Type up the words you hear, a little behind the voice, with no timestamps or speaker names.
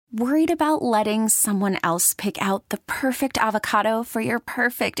Worried about letting someone else pick out the perfect avocado for your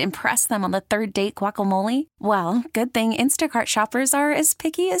perfect impress them on the third date guacamole? Well, good thing Instacart shoppers are as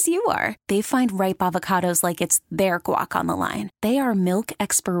picky as you are. They find ripe avocados like it's their guac on the line. They are milk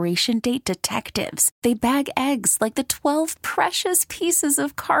expiration date detectives. They bag eggs like the 12 precious pieces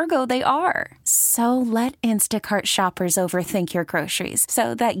of cargo they are. So let Instacart shoppers overthink your groceries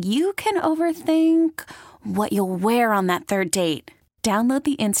so that you can overthink what you'll wear on that third date. Download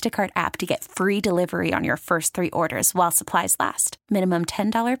the Instacart app to get free delivery on your first 3 orders while supplies last. Minimum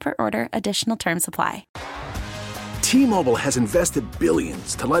 $10 per order. Additional terms apply. T-Mobile has invested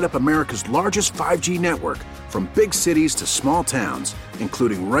billions to light up America's largest 5G network, from big cities to small towns,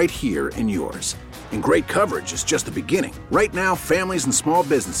 including right here in yours. And great coverage is just the beginning. Right now, families and small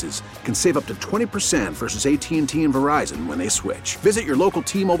businesses can save up to 20% versus AT&T and Verizon when they switch. Visit your local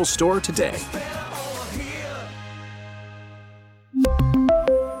T-Mobile store today.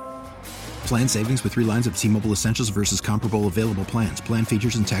 Plan savings with 3 lines of T-Mobile Essentials versus comparable available plans. Plan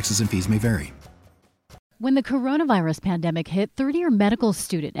features and taxes and fees may vary. When the coronavirus pandemic hit, third-year medical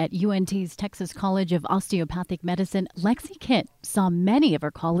student at UNT's Texas College of Osteopathic Medicine, Lexi Kent, saw many of her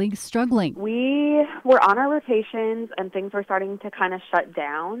colleagues struggling. We were on our rotations and things were starting to kind of shut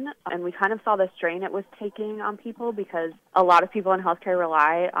down, and we kind of saw the strain it was taking on people because a lot of people in healthcare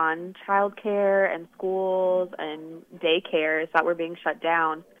rely on childcare and schools and daycares that were being shut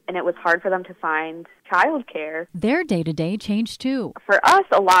down. And it was hard for them to find childcare. Their day-to-day changed too. For us,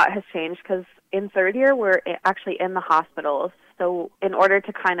 a lot has changed because in third year, we're actually in the hospitals. So in order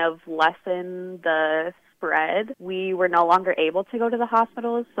to kind of lessen the spread, we were no longer able to go to the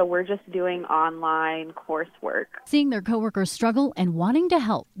hospitals, so we're just doing online coursework. Seeing their coworkers struggle and wanting to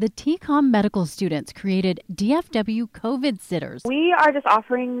help, the TCOM medical students created DFW COVID Sitters. We are just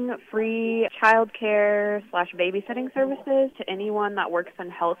offering free childcare/babysitting services to anyone that works in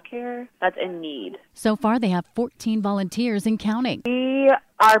healthcare that's in need. So far, they have 14 volunteers and counting. We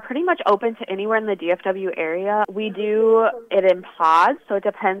are pretty much open to anywhere in the DFW area. We do it in pods, so it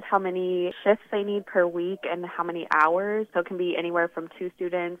depends how many shifts they need per week and how many hours. So it can be anywhere from 2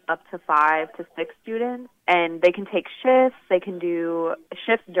 students up to 5 to 6 students. And they can take shifts. They can do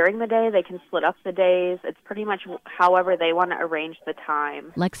shifts during the day. They can split up the days. It's pretty much however they want to arrange the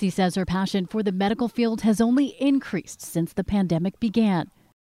time. Lexi says her passion for the medical field has only increased since the pandemic began.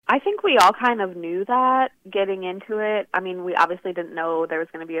 I think we all kind of knew that getting into it. I mean, we obviously didn't know there was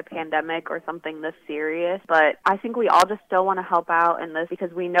going to be a pandemic or something this serious, but I think we all just still want to help out in this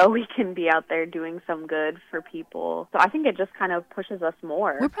because we know we can be out there doing some good for people. So I think it just kind of pushes us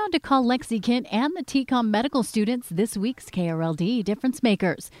more. We're proud to call Lexi Kent and the TCOM medical students this week's KRLD Difference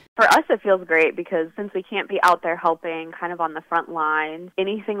Makers. For us, it feels great because since we can't be out there helping kind of on the front line,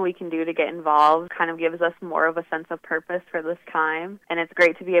 anything we can do to get involved kind of gives us more of a sense of purpose for this time. And it's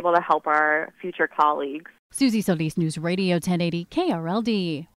great to be able to help our future colleagues. Susie Solis, News Radio 1080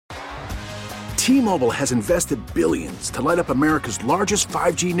 KRLD. T-Mobile has invested billions to light up America's largest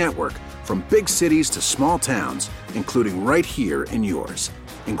 5G network, from big cities to small towns, including right here in yours.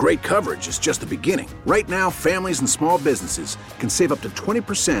 And great coverage is just the beginning. Right now, families and small businesses can save up to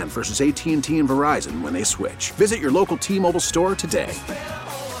 20% versus AT&T and Verizon when they switch. Visit your local T-Mobile store today.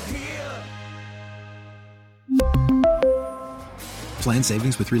 Plan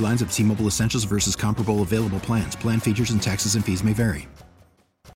savings with 3 lines of T-Mobile Essentials versus comparable available plans. Plan features and taxes and fees may vary.